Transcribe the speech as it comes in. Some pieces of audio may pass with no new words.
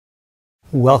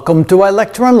Welcome to our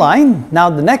lecture online. Now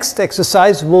the next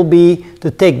exercise will be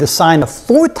to take the sine of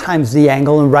 4 times the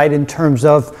angle and write in terms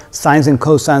of sines and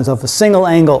cosines of a single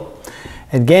angle.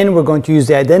 Again, we're going to use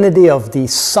the identity of the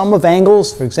sum of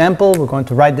angles. For example, we're going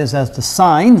to write this as the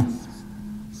sine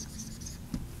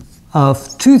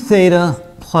of 2 theta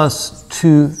plus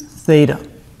 2 theta.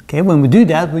 Okay, when we do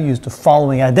that, we use the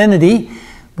following identity.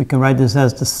 We can write this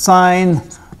as the sine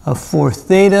of 4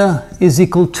 theta is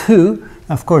equal to,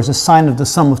 of course, the sine of the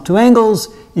sum of two angles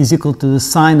is equal to the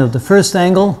sine of the first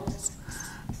angle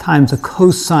times the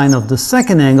cosine of the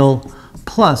second angle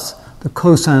plus the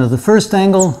cosine of the first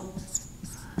angle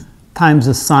times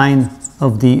the sine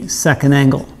of the second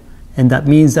angle. And that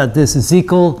means that this is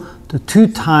equal to 2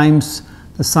 times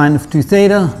the sine of 2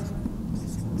 theta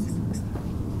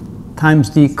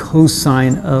times the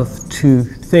cosine of 2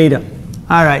 theta.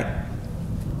 All right.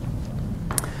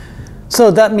 So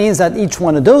that means that each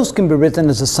one of those can be written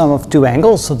as a sum of two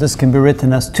angles. So this can be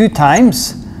written as 2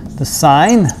 times the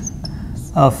sine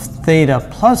of theta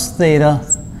plus theta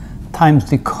times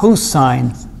the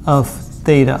cosine of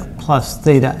theta plus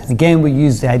theta. And again, we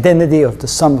use the identity of the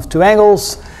sum of two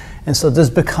angles. And so this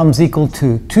becomes equal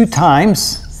to 2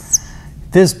 times.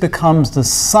 This becomes the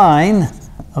sine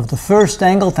of the first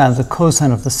angle times the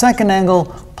cosine of the second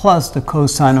angle plus the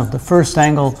cosine of the first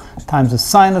angle times the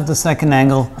sine of the second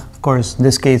angle. Of course, in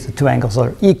this case, the two angles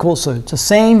are equal, so it's the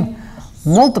same.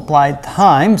 Multiplied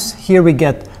times, here we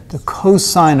get the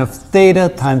cosine of theta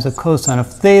times the cosine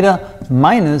of theta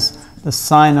minus the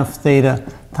sine of theta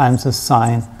times the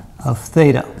sine of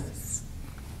theta.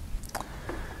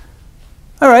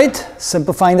 All right,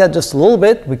 simplifying that just a little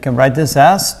bit, we can write this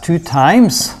as 2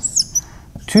 times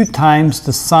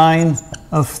the sine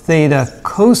of theta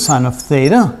cosine of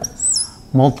theta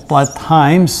multiplied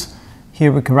times,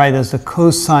 here we can write as the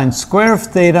cosine square of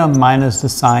theta minus the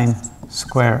sine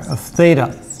square of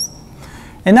theta.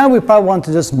 And now we probably want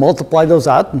to just multiply those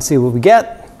out and see what we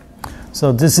get.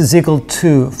 So this is equal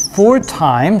to 4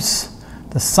 times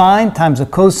the sine times the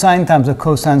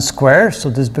cosine square. So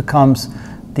this becomes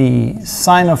the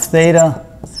sine of theta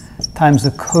times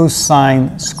the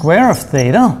cosine square of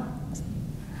theta.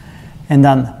 And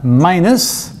then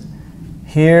minus,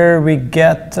 here we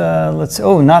get, let's see,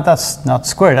 oh, that's not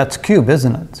square, that's cube,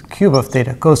 isn't it? It's cube of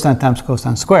theta, cosine times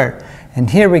cosine squared. And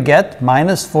here we get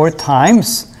minus 4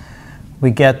 times,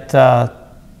 we get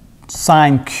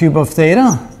sine cube of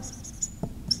theta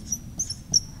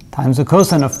times the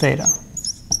cosine of theta.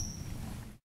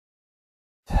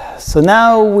 So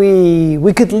now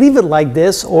we could leave it like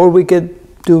this, or we could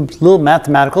do a little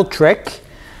mathematical trick.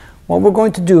 What we're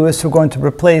going to do is we're going to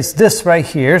replace this right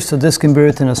here. So this can be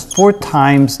written as 4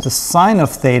 times the sine of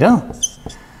theta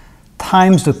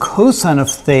times the cosine of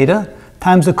theta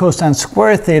times the cosine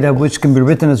square of theta, which can be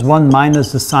written as 1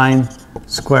 minus the sine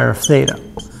square of theta.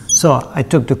 So I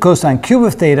took the cosine cube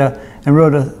of theta and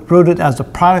wrote it as the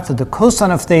product of the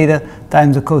cosine of theta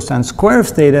times the cosine square of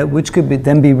theta, which could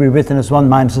then be rewritten as 1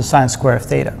 minus the sine square of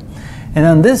theta. And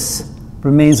then this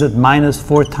remains at minus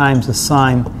 4 times the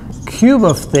sine cube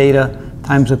of theta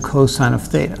times the cosine of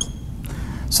theta.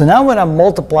 So now when I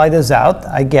multiply this out,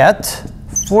 I get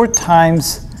 4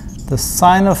 times the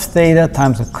sine of theta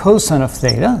times the cosine of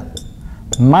theta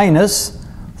minus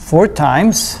 4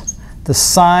 times the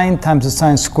sine times the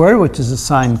sine squared, which is the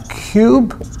sine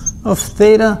cube of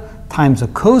theta times the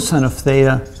cosine of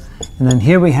theta. And then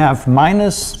here we have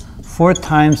minus 4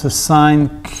 times the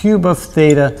sine cube of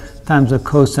theta times the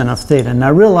cosine of theta. And I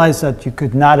realize that you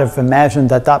could not have imagined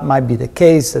that that might be the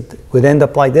case, that it would end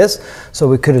up like this. So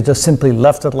we could have just simply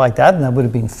left it like that and that would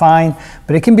have been fine.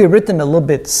 But it can be written a little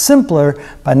bit simpler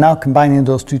by now combining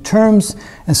those two terms.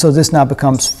 And so this now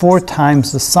becomes 4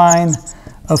 times the sine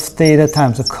of theta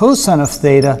times the cosine of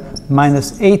theta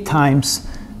minus 8 times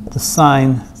the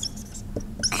sine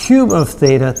cube of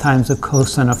theta times the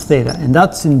cosine of theta. And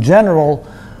that's in general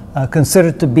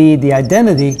considered to be the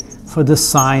identity for the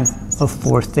sine of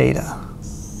 4 theta.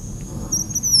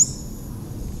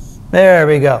 There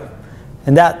we go.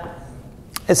 And that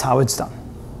is how it's done.